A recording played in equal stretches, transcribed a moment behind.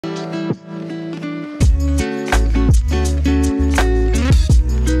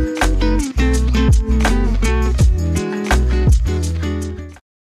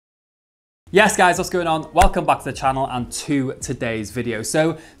Yes guys, what's going on? Welcome back to the channel and to today's video.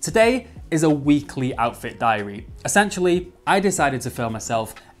 So today is a weekly outfit diary. Essentially, I decided to film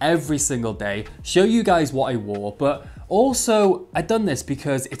myself every single day, show you guys what I wore, but also I've done this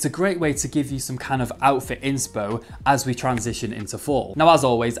because it's a great way to give you some kind of outfit inspo as we transition into fall. Now, as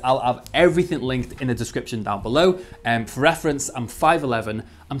always, I'll have everything linked in the description down below. For reference, I'm 5'11",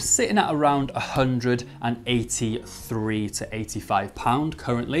 I'm sitting at around 183 to 85 pound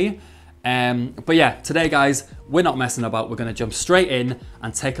currently. But yeah, today guys, we're not messing about. We're gonna jump straight in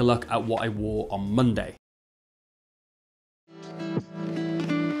and take a look at what I wore on Monday.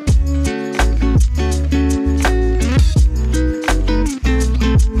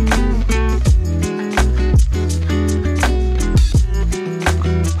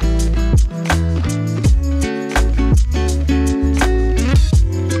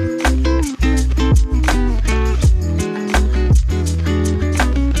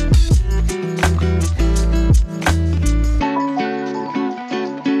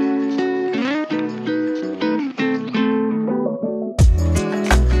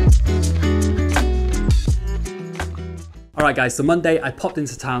 Alright guys, so Monday I popped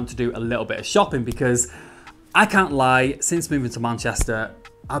into town to do a little bit of shopping because I can't lie, since moving to Manchester,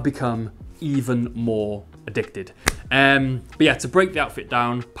 I've become even more addicted. But yeah, to break the outfit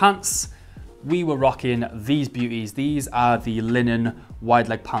down, pants, we were rocking these beauties. These are the linen wide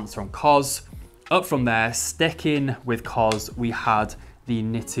leg pants from COS. Up from there, sticking with COS, we had the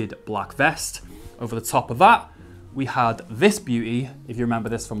knitted black vest. Over the top of that, we had this beauty, if you remember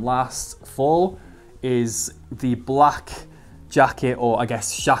this from last fall, is the black jacket, or I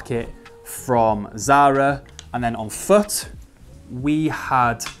guess shacket from Zara. And then on foot, we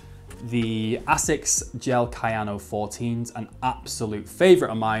had the Asics Gel Kayano 14s, an absolute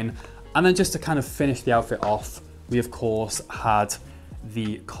favorite of mine. And then just to kind of finish the outfit off, we of course had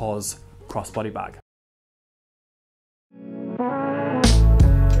the COS crossbody bag.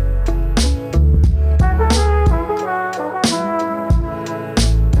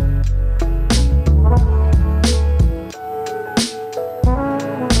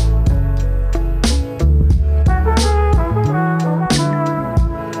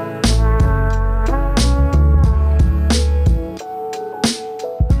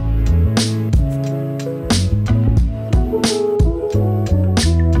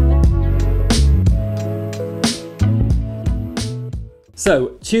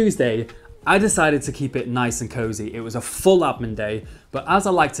 So Tuesday, I decided to keep it nice and cozy. It was a full admin day, but as I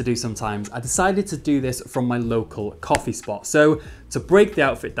like to do sometimes, I decided to do this from my local coffee spot. So to break the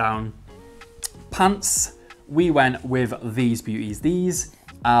outfit down, pants, we went with these beauties. These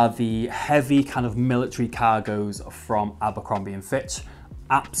are the heavy kind of military cargos from Abercrombie & Fitch.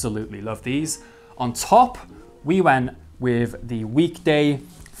 Absolutely love these. On top, we went with the weekday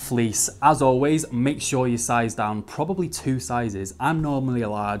fleece. As always, make sure you size down probably 2 sizes. I'm normally a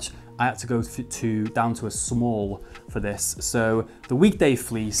large. I had to go down to a small for this. So the weekday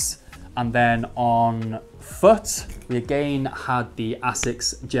fleece, and then on foot, we again had the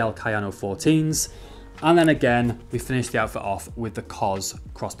Asics Gel Kayano 14s. And then again, we finished the outfit off with the COS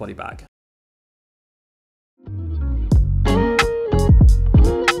crossbody bag.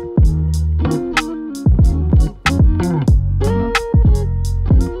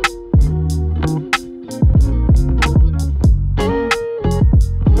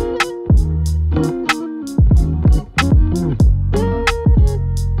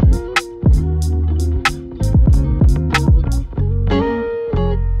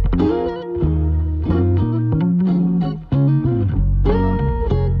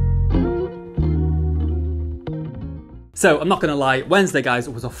 So I'm not gonna lie, Wednesday guys,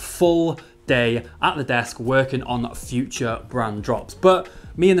 it was a full day at the desk working on future brand drops. But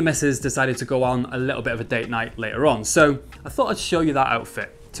me and the missus decided to go on a little bit of a date night later on. So I thought I'd show you that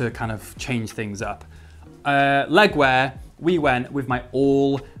outfit to kind of change things up. Leg wear, we went with my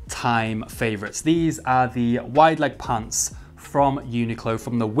all-time favorites. These are the wide leg pants from Uniqlo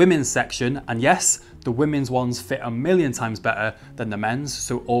from the women's section. And yes, the women's ones fit a million times better than the men's.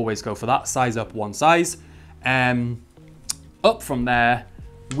 So always go for that, size up 1 size. Up from there,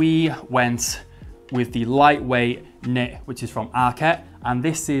 we went with the lightweight knit, which is from Arket. And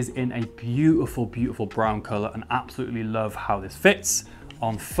this is in a beautiful, beautiful brown color, and absolutely love how this fits.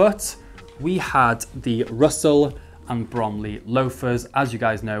 On foot, we had the Russell and Bromley loafers. As you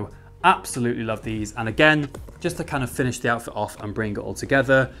guys know, absolutely love these. And again, just to kind of finish the outfit off and bring it all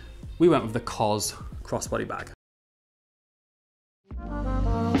together, we went with the COS crossbody bag.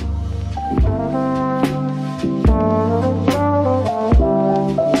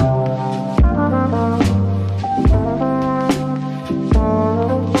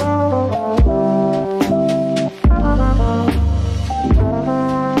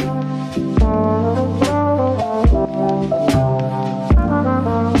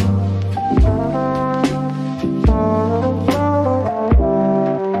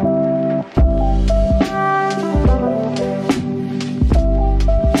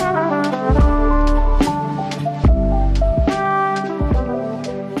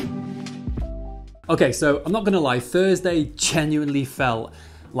 Okay, so I'm not gonna lie, Thursday genuinely felt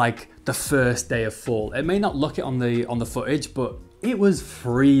like the first day of fall. It may not look it on the footage, but it was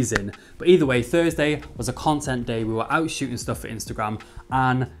freezing. But either way, Thursday was a content day. We were out shooting stuff for Instagram,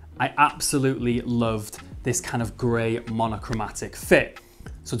 and I absolutely loved this kind of grey monochromatic fit.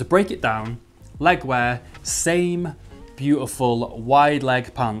 So to break it down, leg wear, same beautiful wide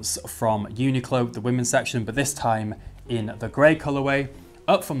leg pants from Uniqlo, the women's section, but this time in the grey colorway.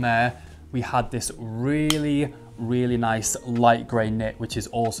 Up from there, we had this really nice light grey knit, which is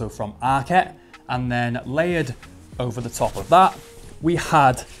also from Arket. And then layered over the top of that, we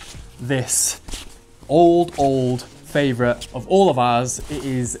had this old favorite of all of ours. It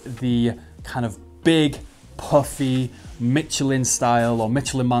is the kind of big, puffy Michelin style or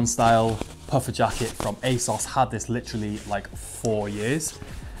Michelin Man style puffer jacket from ASOS. Had this literally like 4 years.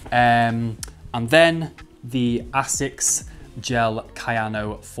 And then the Asics Gel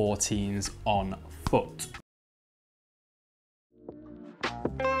Kayano 14s on foot.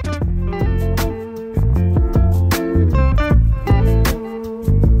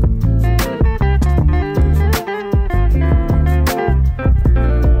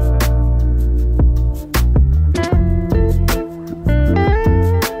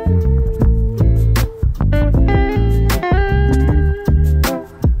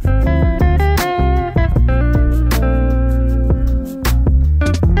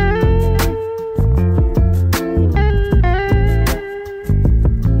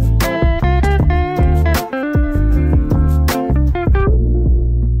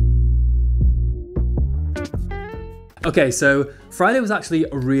 Okay, so Friday was actually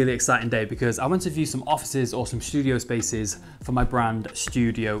a really exciting day because I went to view some offices or some studio spaces for my brand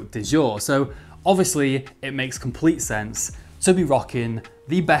Studio Du Jour. So obviously it makes complete sense to be rocking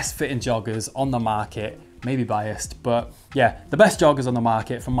the best fitting joggers on the market, maybe biased, but yeah, the best joggers on the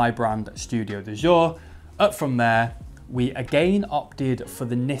market from my brand Studio Du Jour. Up from there, we again opted for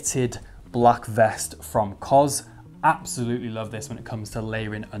the knitted black vest from COS. Absolutely love this when it comes to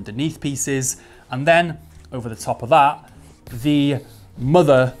layering underneath pieces. And then over the top of that, the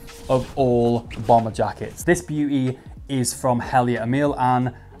mother of all bomber jackets. This beauty is from Helia Emil,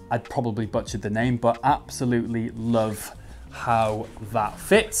 and I'd probably butchered the name, but absolutely love how that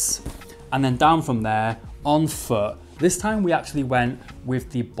fits. And then down from there, on foot, this time we actually went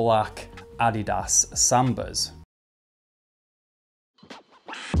with the black Adidas Sambas.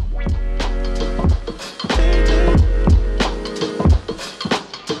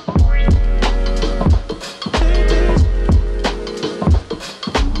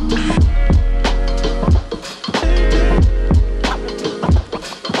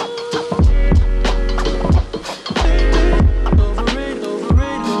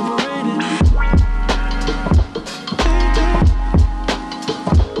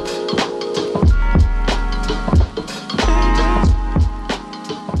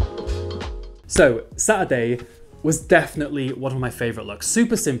 So Saturday was definitely one of my favorite looks.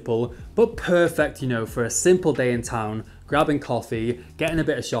 Super simple, but perfect, you know, for a simple day in town, grabbing coffee, getting a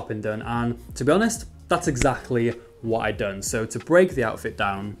bit of shopping done. And to be honest, that's exactly what I'd done. So to break the outfit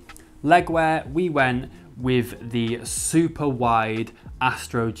down, leg wear, we went with the super wide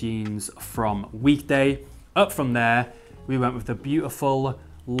Astro jeans from Weekday. Up from there, we went with the beautiful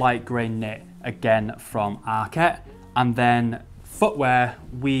light grey knit, again from Arket. And then footwear,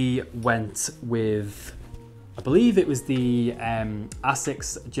 we went with, I believe it was the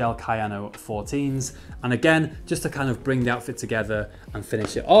Asics Gel Kayano 14s. And again, just to kind of bring the outfit together and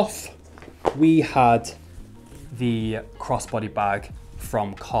finish it off, we had the crossbody bag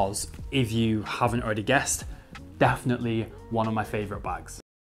from COS. If you haven't already guessed, definitely one of my favorite bags.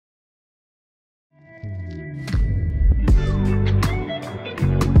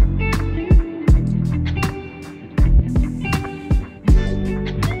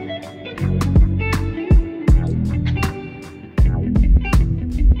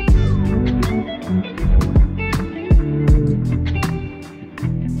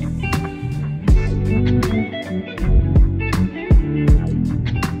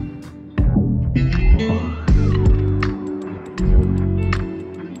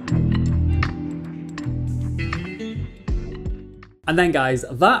 And then guys,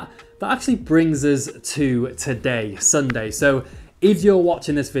 that actually brings us to today, Sunday. So if you're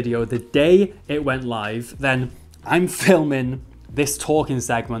watching this video the day it went live, then I'm filming this talking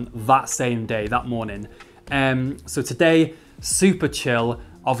segment that same day, that morning. So today, super chill,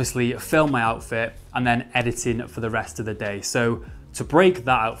 obviously film my outfit and then editing for the rest of the day. So to break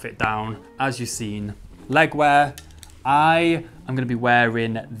that outfit down, as you've seen, leg wear, I am gonna be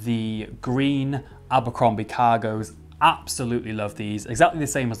wearing the green Abercrombie cargos. Absolutely love these. Exactly the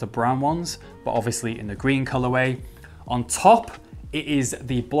same as the brown ones, but obviously in the green colorway. On top, it is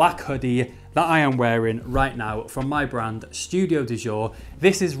the black hoodie that I am wearing right now from my brand Studio Du Jour.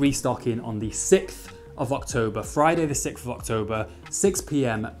 This is restocking on the 6th of October, Friday the 6th of October, 6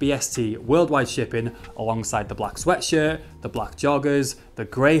 p.m. BST, worldwide shipping, alongside the black sweatshirt, the black joggers, the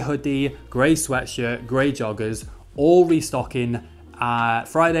grey hoodie, grey sweatshirt, grey joggers, all restocking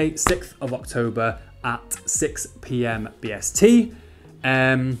Friday 6th of October at 6 p.m. BST.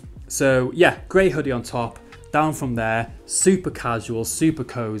 So yeah, grey hoodie on top. Down from there, super casual, super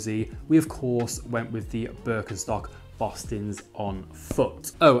cozy. We of course went with the Birkenstock Bostons on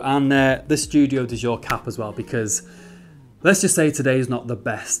foot. Oh, and the Studio Du Jour cap as well, because let's just say today is not the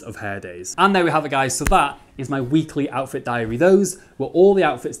best of hair days. And there we have it, guys. So that is my weekly outfit diary. Those were all the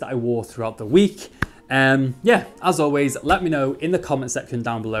outfits that I wore throughout the week. Yeah, as always, let me know in the comment section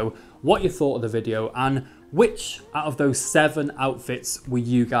down below what you thought of the video and which out of those 7 outfits were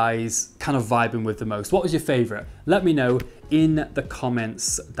you guys kind of vibing with the most? What was your favorite? Let me know in the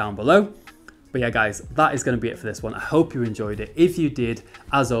comments down below. But yeah, guys, that is going to be it for this one. I hope you enjoyed it. If you did,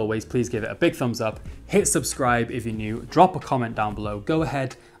 as always, please give it a big thumbs up. Hit subscribe if you're new. Drop a comment down below. Go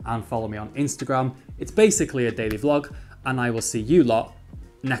ahead and follow me on Instagram. It's basically a daily vlog, and I will see you lot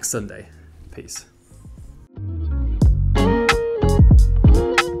next Sunday. Peace.